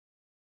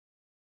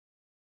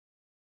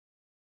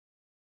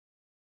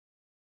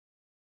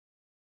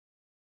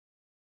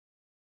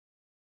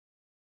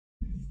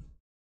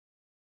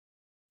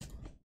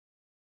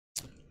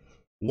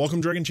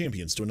Welcome, Dragon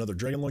Champions, to another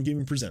Dragonlord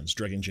Gaming Presents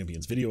Dragon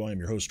Champions video. I am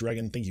your host,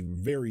 Dragon. Thank you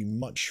very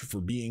much for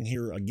being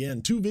here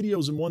again. 2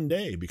 videos in one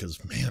day because,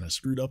 man, I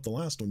screwed up the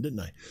last one, didn't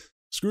I?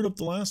 Screwed up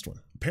the last one.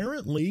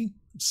 Apparently,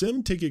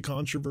 sim ticket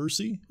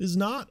controversy is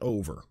not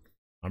over.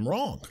 I'm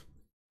wrong,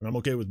 and I'm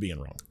okay with being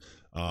wrong.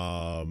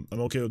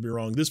 I'm okay with being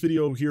wrong. This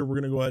video here, we're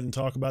going to go ahead and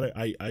talk about it.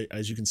 I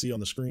as you can see on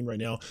the screen right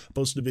now,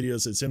 posted a video that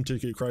said sim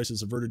ticket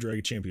crisis, averted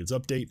Dragon Champions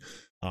update.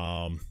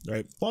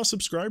 Right, lost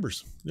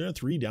subscribers. Yeah,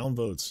 3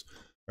 downvotes.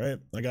 Right,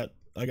 I got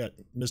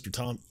Mr.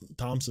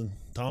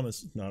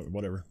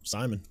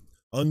 Simon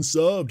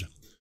unsubbed.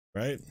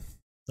 Right,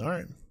 all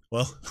right.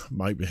 Well,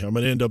 I'm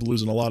gonna end up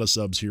losing a lot of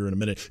subs here in a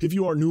minute. If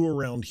you are new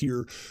around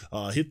here,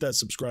 hit that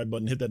subscribe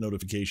button, hit that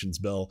notifications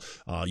bell.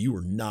 You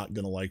are not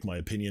gonna like my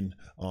opinion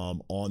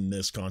on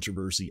this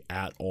controversy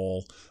at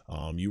all.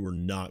 You are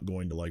not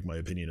going to like my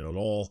opinion at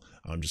all.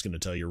 I'm just gonna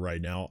tell you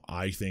right now.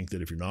 I think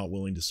that if you're not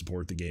willing to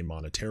support the game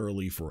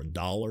monetarily for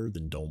 $1,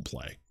 then don't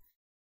play.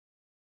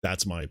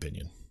 That's my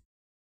opinion.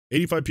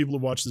 85 people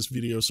have watched this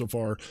video so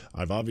far.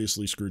 I've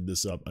obviously screwed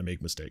this up. I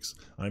make mistakes.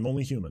 I'm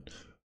only human.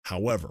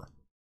 However,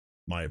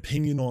 my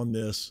opinion on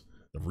this,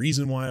 the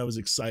reason why I was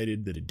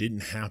excited that it didn't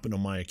happen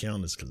on my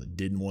account is because I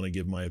didn't want to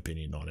give my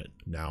opinion on it.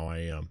 Now I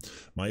am.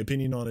 My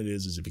opinion on it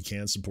is if you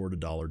can't support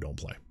 $1, don't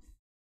play.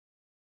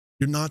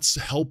 You're not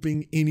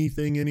helping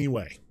anything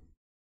anyway.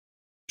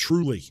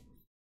 Truly.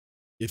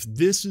 If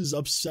this is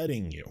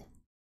upsetting you,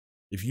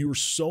 if you are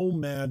so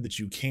mad that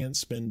you can't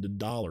spend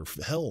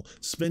 $1, hell,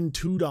 spend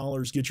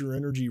 $2, get your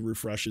energy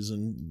refreshes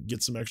and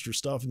get some extra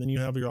stuff, and then you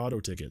have your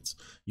auto tickets.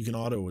 You can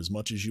auto as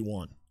much as you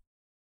want,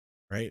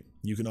 right?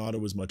 You can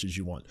auto as much as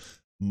you want.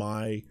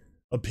 My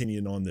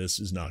opinion on this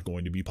is not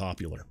going to be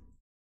popular.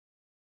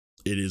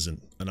 It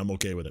isn't, and I'm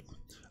okay with it.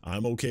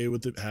 I'm okay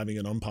with it having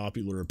an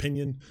unpopular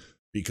opinion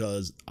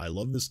because I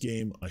love this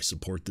game. I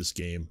support this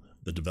game.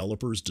 The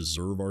developers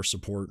deserve our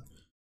support.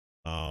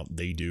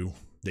 They do.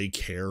 They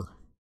care.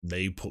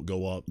 They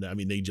go up. I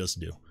mean, they just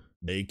do.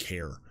 They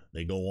care.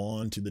 They go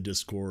on to the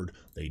Discord.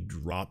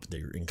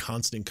 They're in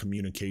constant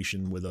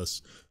communication with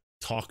us,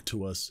 talk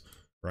to us,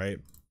 right?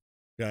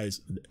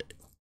 Guys,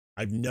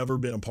 I've never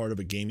been a part of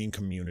a gaming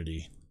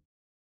community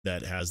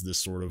that has this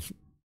sort of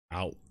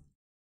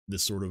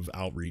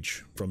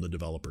outreach from the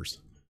developers.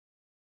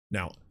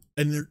 Now,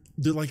 and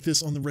they're like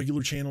this on the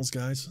regular channels,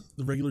 guys.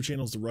 The regular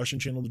channels, the Russian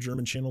channel, the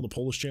German channel, the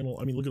Polish channel.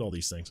 I mean, look at all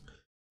these things.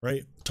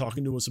 Right?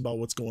 Talking to us about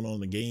what's going on in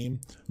the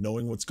game,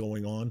 knowing what's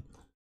going on.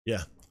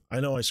 Yeah,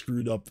 I know I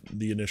screwed up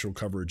the initial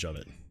coverage of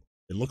it.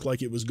 It looked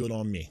like it was good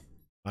on me.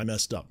 I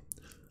messed up.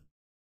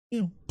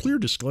 You know, clear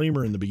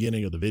disclaimer in the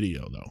beginning of the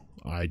video, though.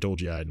 I told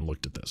you I hadn't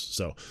looked at this,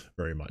 so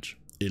very much.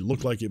 It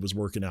looked like it was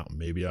working out.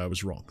 Maybe I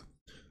was wrong.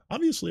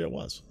 Obviously I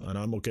was, and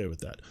I'm okay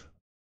with that.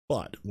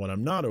 But what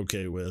I'm not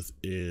okay with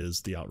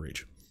is the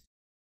outrage.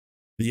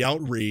 The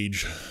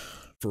outrage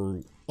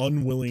for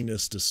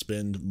unwillingness to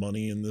spend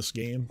money in this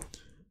game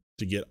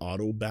to get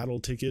auto battle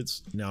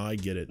tickets. Now I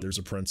get it. There's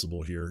a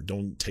principle here.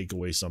 Don't take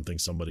away something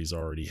somebody's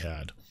already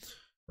had,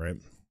 right?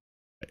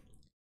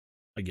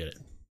 I get it.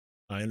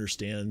 I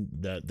understand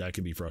that that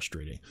can be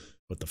frustrating,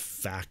 but the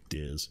fact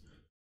is,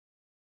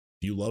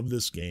 if you love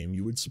this game,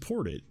 you would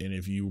support it. And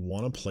if you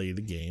want to play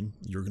the game,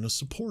 you're going to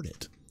support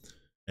it.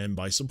 And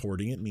by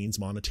supporting it means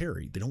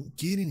monetary. They don't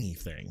get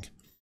anything.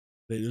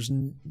 There's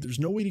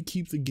no way to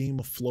keep the game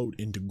afloat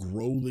and to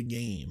grow the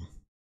game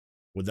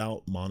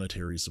without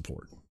monetary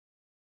support.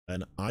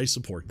 And I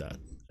support that.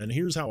 And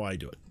here's how I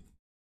do it.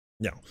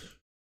 Now,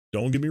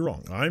 don't get me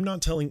wrong. I'm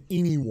not telling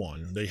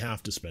anyone they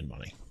have to spend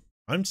money.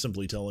 I'm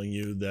simply telling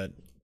you that,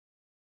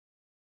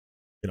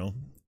 you know,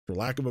 for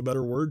lack of a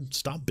better word,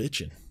 stop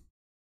bitching.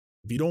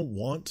 If you don't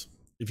want,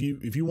 if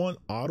you want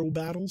auto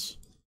battles,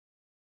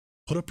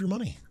 put up your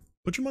money.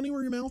 Put your money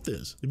where your mouth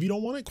is. If you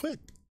don't want it,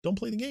 quit. Don't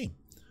play the game.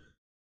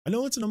 I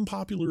know it's an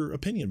unpopular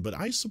opinion, but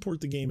I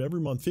support the game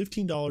every month.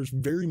 $15,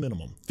 very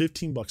minimum.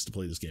 $15 to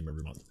play this game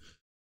every month.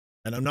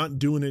 And I'm not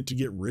doing it to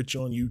get rich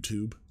on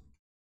YouTube,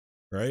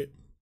 right?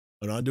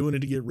 I'm not doing it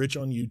to get rich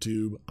on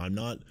YouTube.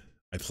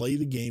 I play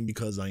the game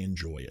because I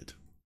enjoy it.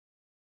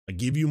 I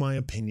give you my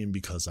opinion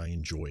because I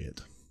enjoy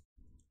it.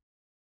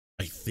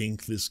 I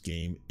think this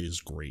game is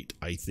great.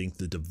 I think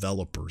the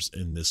developers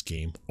in this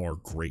game are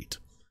great.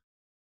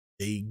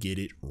 They get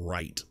it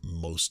right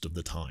most of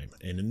the time.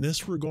 And in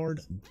this regard,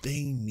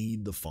 they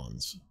need the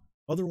funds.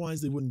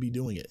 Otherwise, they wouldn't be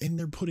doing it. And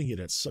they're putting it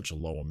at such a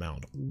low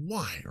amount.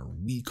 Why are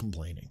we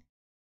complaining?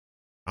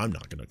 I'm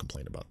not going to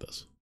complain about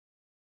this.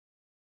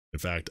 In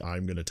fact,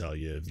 I'm going to tell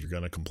you, if you're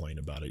going to complain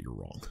about it, you're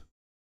wrong.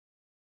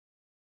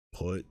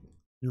 Put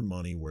your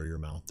money where your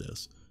mouth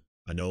is.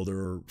 I know there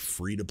are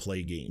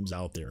free-to-play games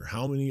out there.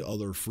 How many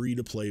other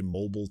free-to-play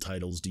mobile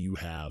titles do you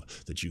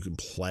have that you can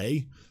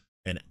play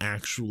and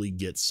actually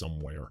get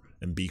somewhere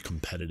and be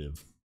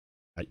competitive?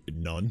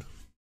 None,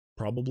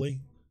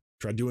 probably.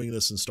 Try doing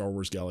this in Star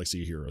Wars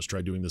Galaxy of Heroes.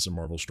 Try doing this in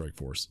Marvel Strike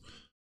Force,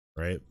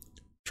 right?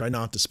 Try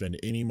not to spend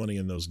any money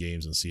in those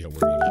games and see where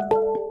you get.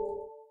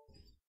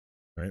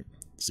 Right?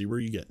 See where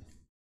you get.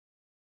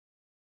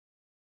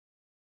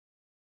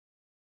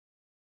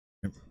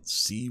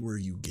 See where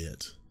you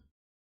get.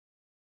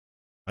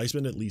 I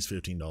spend at least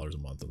 $15 a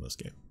month on this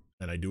game,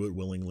 and I do it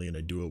willingly, and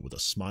I do it with a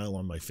smile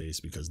on my face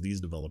because these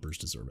developers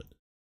deserve it.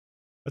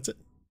 That's it.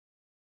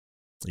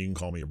 You can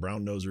call me a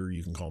brown noser,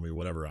 you can call me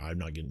whatever. I'm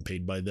not getting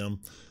paid by them,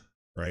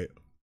 right?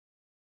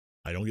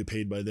 I don't get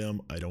paid by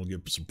them. I don't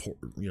get support,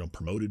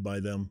 promoted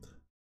by them.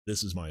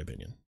 This is my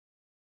opinion,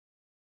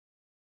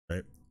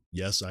 right?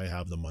 Yes, I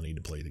have the money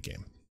to play the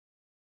game.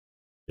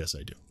 Yes,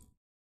 I do.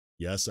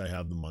 Yes, I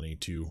have the money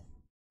to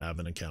have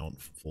an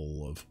account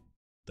full of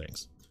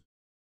things.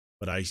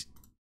 But I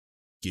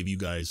give you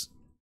guys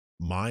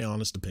my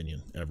honest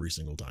opinion every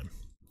single time,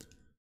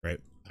 right?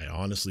 I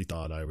honestly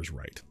thought I was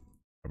right.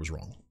 I was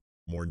wrong.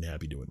 More than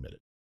happy to admit it,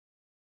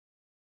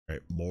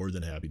 right? More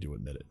than happy to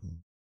admit it.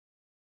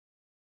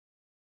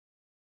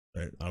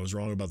 Right? I was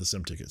wrong about the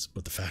sim tickets,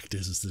 but the fact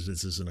is that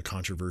this isn't a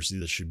controversy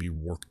that should be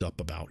worked up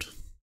about,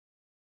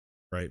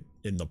 right?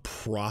 In the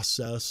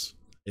process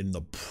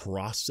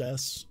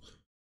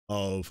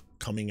of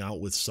coming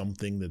out with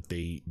something that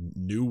they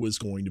knew was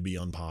going to be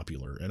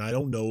unpopular. And I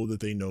don't know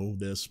that they know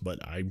this, but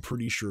I'm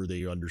pretty sure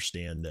they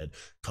understand that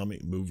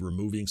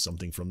removing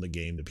something from the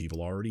game that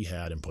people already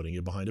had and putting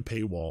it behind a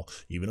paywall,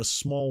 even a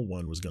small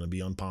one, was going to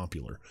be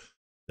unpopular.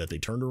 That they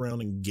turned around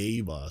and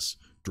gave us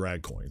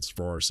drag coins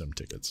for our sim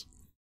tickets.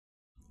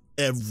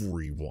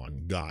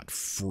 Everyone got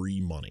free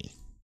money.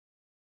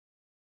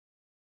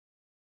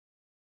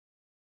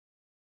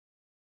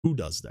 Who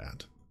does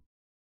that?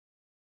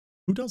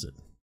 Who does it?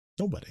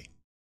 Nobody.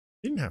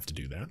 They didn't have to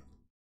do that.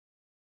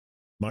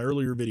 My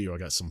earlier video, I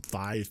got some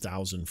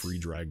 5,000 free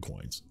drag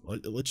coins.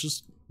 Let's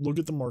just look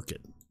at the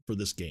market for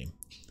this game,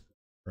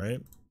 right?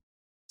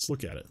 Let's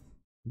look at it.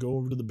 Go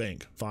over to the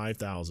bank,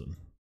 5,000,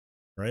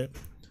 right?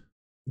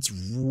 It's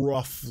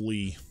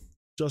roughly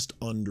just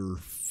under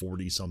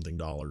 40 something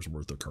dollars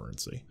worth of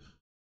currency.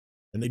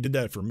 And they did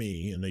that for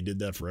me, and they did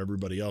that for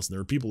everybody else. And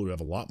there are people who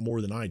have a lot more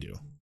than I do.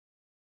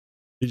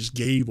 They just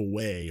gave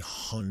away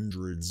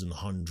hundreds and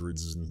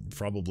hundreds and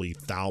probably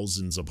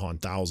thousands upon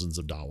thousands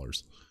of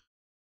dollars.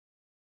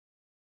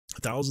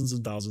 Thousands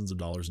and thousands of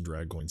dollars in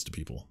drag coins to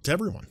people, to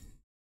everyone.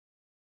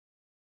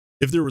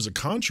 If there was a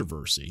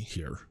controversy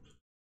here,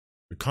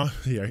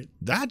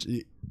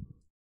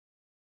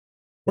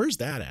 where's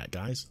that at,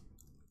 guys?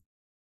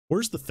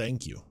 Where's the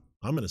thank you?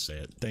 I'm going to say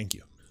it. Thank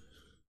you.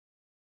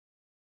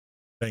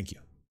 Thank you.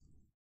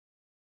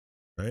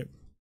 Right?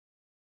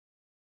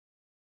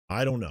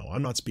 I don't know.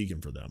 I'm not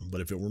speaking for them,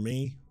 but if it were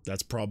me,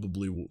 that's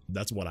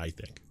what I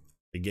think.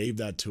 They gave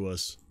that to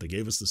us. They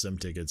gave us the sim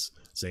tickets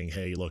saying,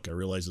 hey, look, I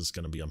realize it's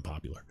going to be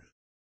unpopular.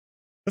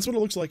 That's what it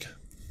looks like.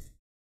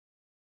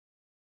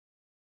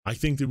 I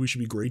think that we should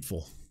be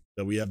grateful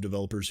that we have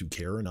developers who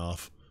care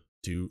enough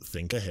to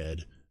think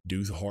ahead,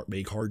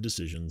 make hard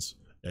decisions,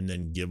 and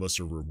then give us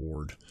a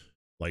reward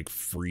like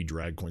free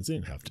drag coins. They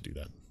didn't have to do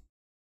that.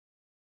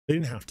 They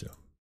didn't have to.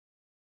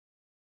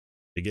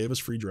 They gave us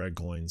free drag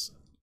coins,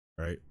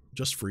 right?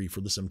 Just free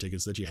for the sim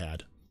tickets that you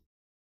had.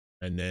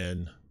 And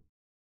then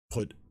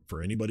put,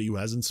 for anybody who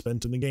hasn't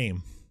spent in the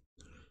game,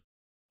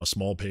 a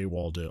small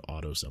paywall to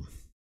auto sim.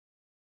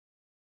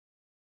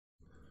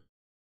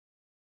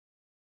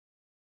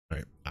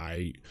 Right.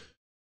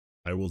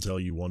 I will tell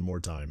you one more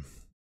time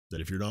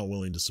that if you're not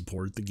willing to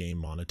support the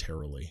game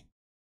monetarily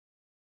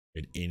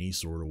in any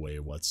sort of way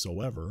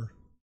whatsoever,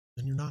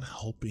 then you're not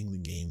helping the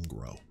game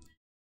grow.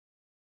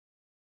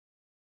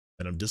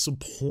 And I'm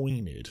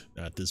disappointed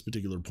at this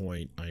particular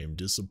point. I am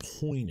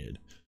disappointed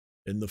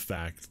in the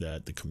fact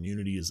that the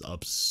community is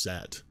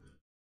upset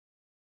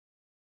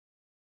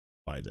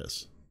by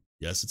this.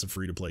 Yes, it's a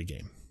free-to-play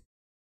game.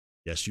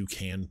 Yes, you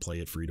can play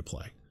it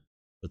free-to-play.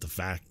 But the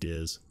fact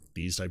is,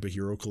 these type of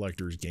hero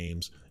collectors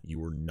games,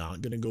 you are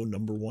not going to go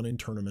 #1 in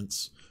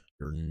tournaments.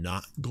 You're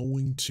not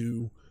going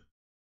to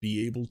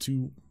be able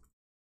to,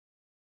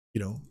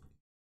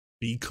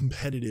 be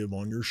competitive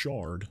on your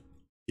shard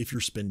if you're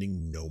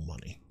spending no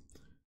money.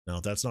 Now,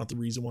 if that's not the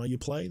reason why you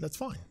play, that's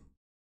fine.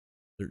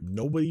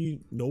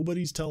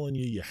 Nobody's telling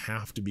you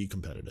have to be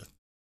competitive.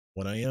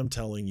 What I am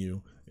telling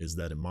you is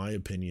that, in my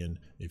opinion,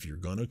 if you're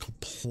going to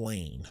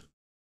complain,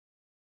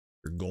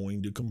 you're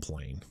going to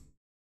complain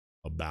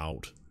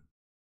about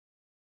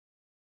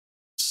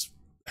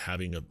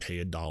having to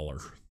pay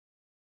 $1,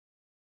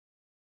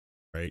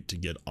 right, to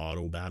get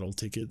auto battle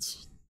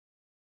tickets,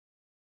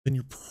 then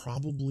you're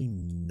probably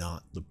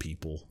not the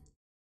people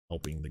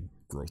helping the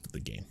growth of the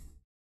game.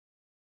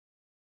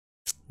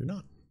 You're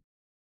not.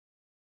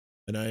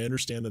 And I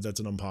understand that that's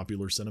an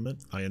unpopular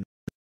sentiment.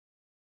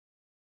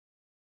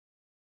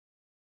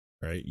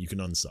 Right? You can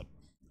unsub.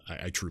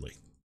 I truly.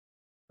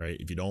 Right?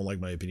 If you don't like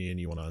my opinion,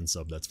 you want to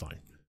unsub, that's fine.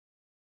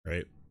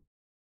 Right?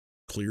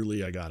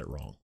 Clearly, I got it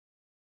wrong.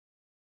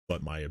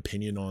 But my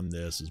opinion on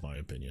this is my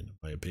opinion.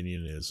 My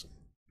opinion is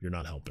you're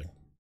not helping.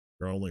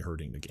 You're only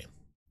hurting the game.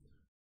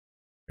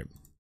 Right?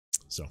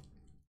 So,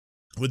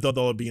 with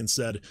all that being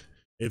said,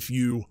 if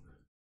you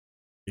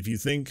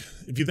think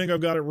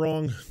I've got it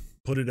wrong,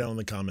 put it down in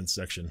the comments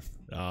section.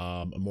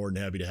 I'm more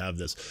than happy to have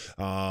this.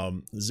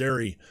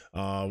 Zeri,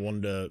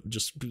 wanted to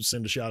just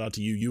send a shout out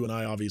to you. You and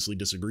I obviously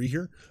disagree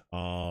here.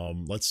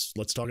 Let's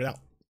talk it out.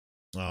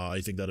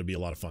 I think that'd be a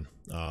lot of fun.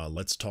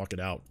 Let's talk it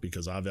out,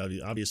 because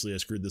obviously I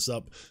screwed this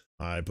up.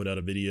 I put out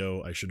a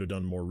video. I should have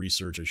done more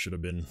research. I should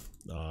have been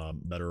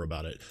better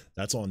about it.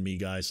 That's on me,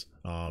 guys.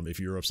 If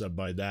you're upset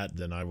by that,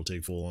 then I will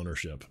take full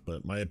ownership.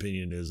 But my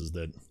opinion is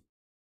that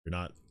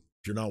if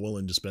you're not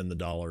willing to spend the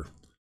 $1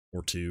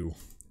 or $2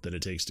 that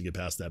it takes to get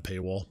past that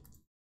paywall,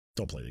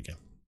 don't play the game.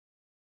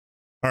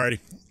 Alrighty.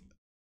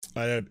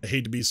 I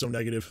hate to be so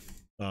negative.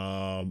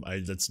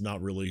 That's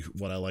not really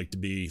what I like to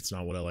be. It's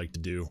not what I like to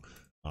do.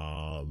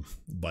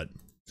 But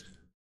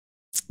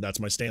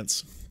that's my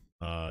stance.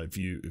 If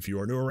you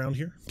are new around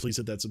here, please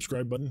hit that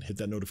subscribe button, hit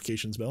that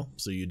notifications bell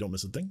so you don't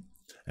miss a thing,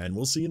 and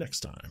we'll see you next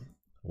time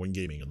when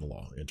gaming and the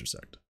law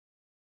intersect.